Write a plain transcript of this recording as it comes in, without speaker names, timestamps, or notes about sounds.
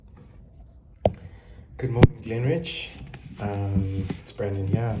Good morning, Glenridge. It's Brandon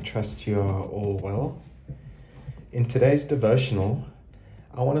here. I trust you are all well. In today's devotional,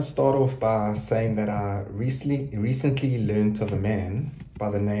 I want to start off by saying that I recently learned of a man by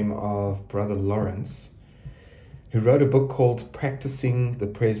the name of Brother Lawrence, who wrote a book called Practicing the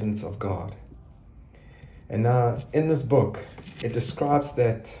Presence of God. And now, in this book, it describes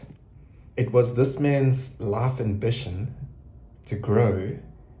that it was this man's life ambition to grow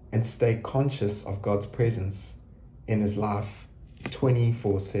and stay conscious of God's presence in his life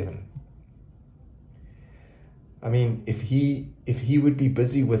 24/7. I mean, if he would be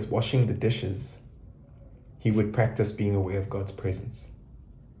busy with washing the dishes, he would practice being aware of God's presence.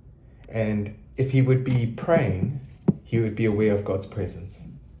 And if he would be praying, he would be aware of God's presence.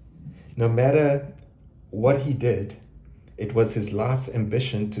 No matter what he did, it was his life's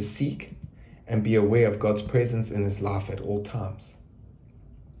ambition to seek and be aware of God's presence in his life at all times.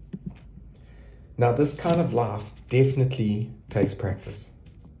 Now, this kind of life definitely takes practice.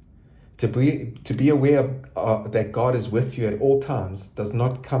 To be aware of that God is with you at all times does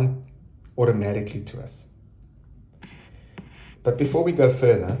not come automatically to us. But before we go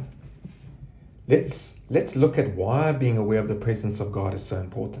further, let's look at why being aware of the presence of God is so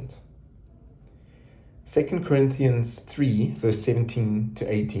important. 2 Corinthians 3, verse 17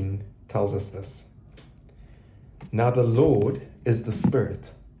 to 18 tells us this. Now the Lord is the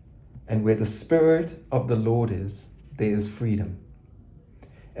Spirit, and where the Spirit of the Lord is, there is freedom.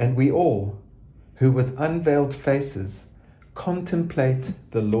 And we all, who with unveiled faces contemplate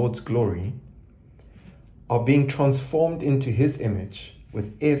the Lord's glory, are being transformed into His image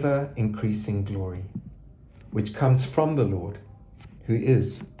with ever-increasing glory, which comes from the Lord, who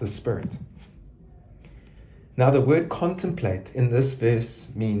is the Spirit. Now the word contemplate in this verse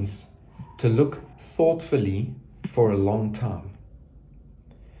means to look thoughtfully for a long time.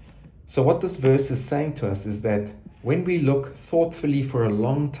 So what this verse is saying to us is that when we look thoughtfully for a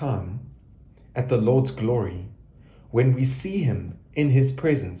long time at the Lord's glory, when we see Him in His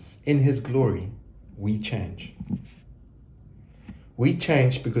presence, in His glory, we change. We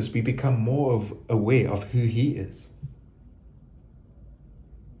change because we become more aware of who He is.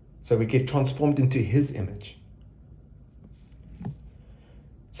 So we get transformed into His image.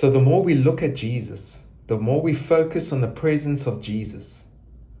 So the more we look at Jesus, the more we focus on the presence of Jesus,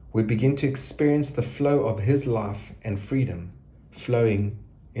 we begin to experience the flow of His life and freedom flowing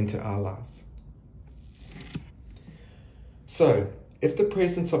into our lives. So, if the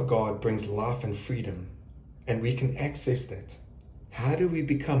presence of God brings life and freedom, and we can access that, how do we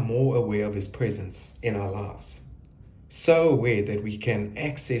become more aware of His presence in our lives? So aware that we can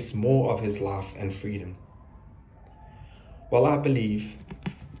access more of His life and freedom. Well, I believe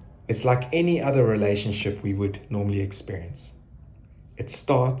it's like any other relationship we would normally experience. It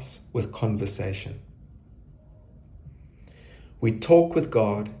starts with conversation. We talk with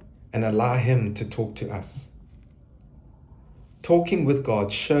God and allow Him to talk to us. Talking with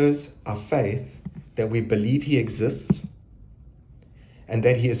God shows our faith that we believe He exists and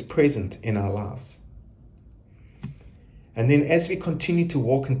that He is present in our lives. And then as we continue to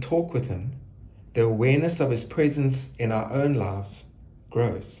walk and talk with Him, the awareness of His presence in our own lives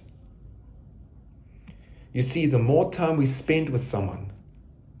grows. You see, the more time we spend with someone,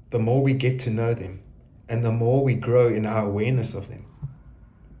 the more we get to know them, and the more we grow in our awareness of them.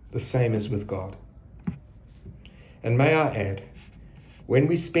 The same is with God. And may I add, when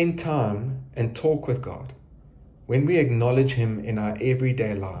we spend time and talk with God, when we acknowledge Him in our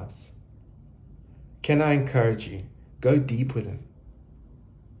everyday lives, can I encourage you, go deep with Him.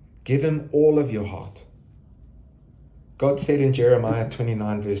 Give Him all of your heart. God said in Jeremiah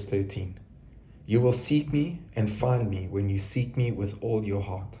 29 verse 13, "You will seek me and find me when you seek me with all your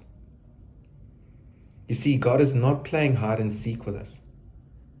heart." You see, God is not playing hide and seek with us.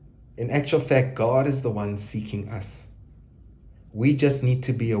 In actual fact, God is the one seeking us. We just need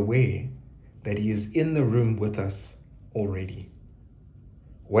to be aware that He is in the room with us already,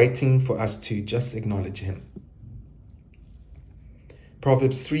 waiting for us to just acknowledge Him.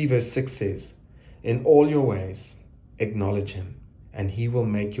 Proverbs 3 verse 6 says, "In all your ways, acknowledge Him, and He will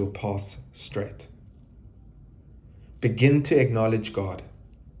make your paths straight." Begin to acknowledge God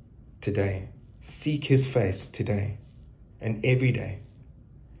today. Seek His face today and every day.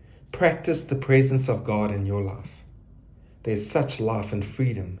 Practice the presence of God in your life. There's such life and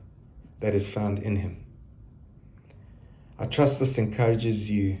freedom that is found in Him. I trust this encourages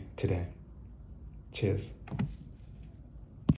you today. Cheers.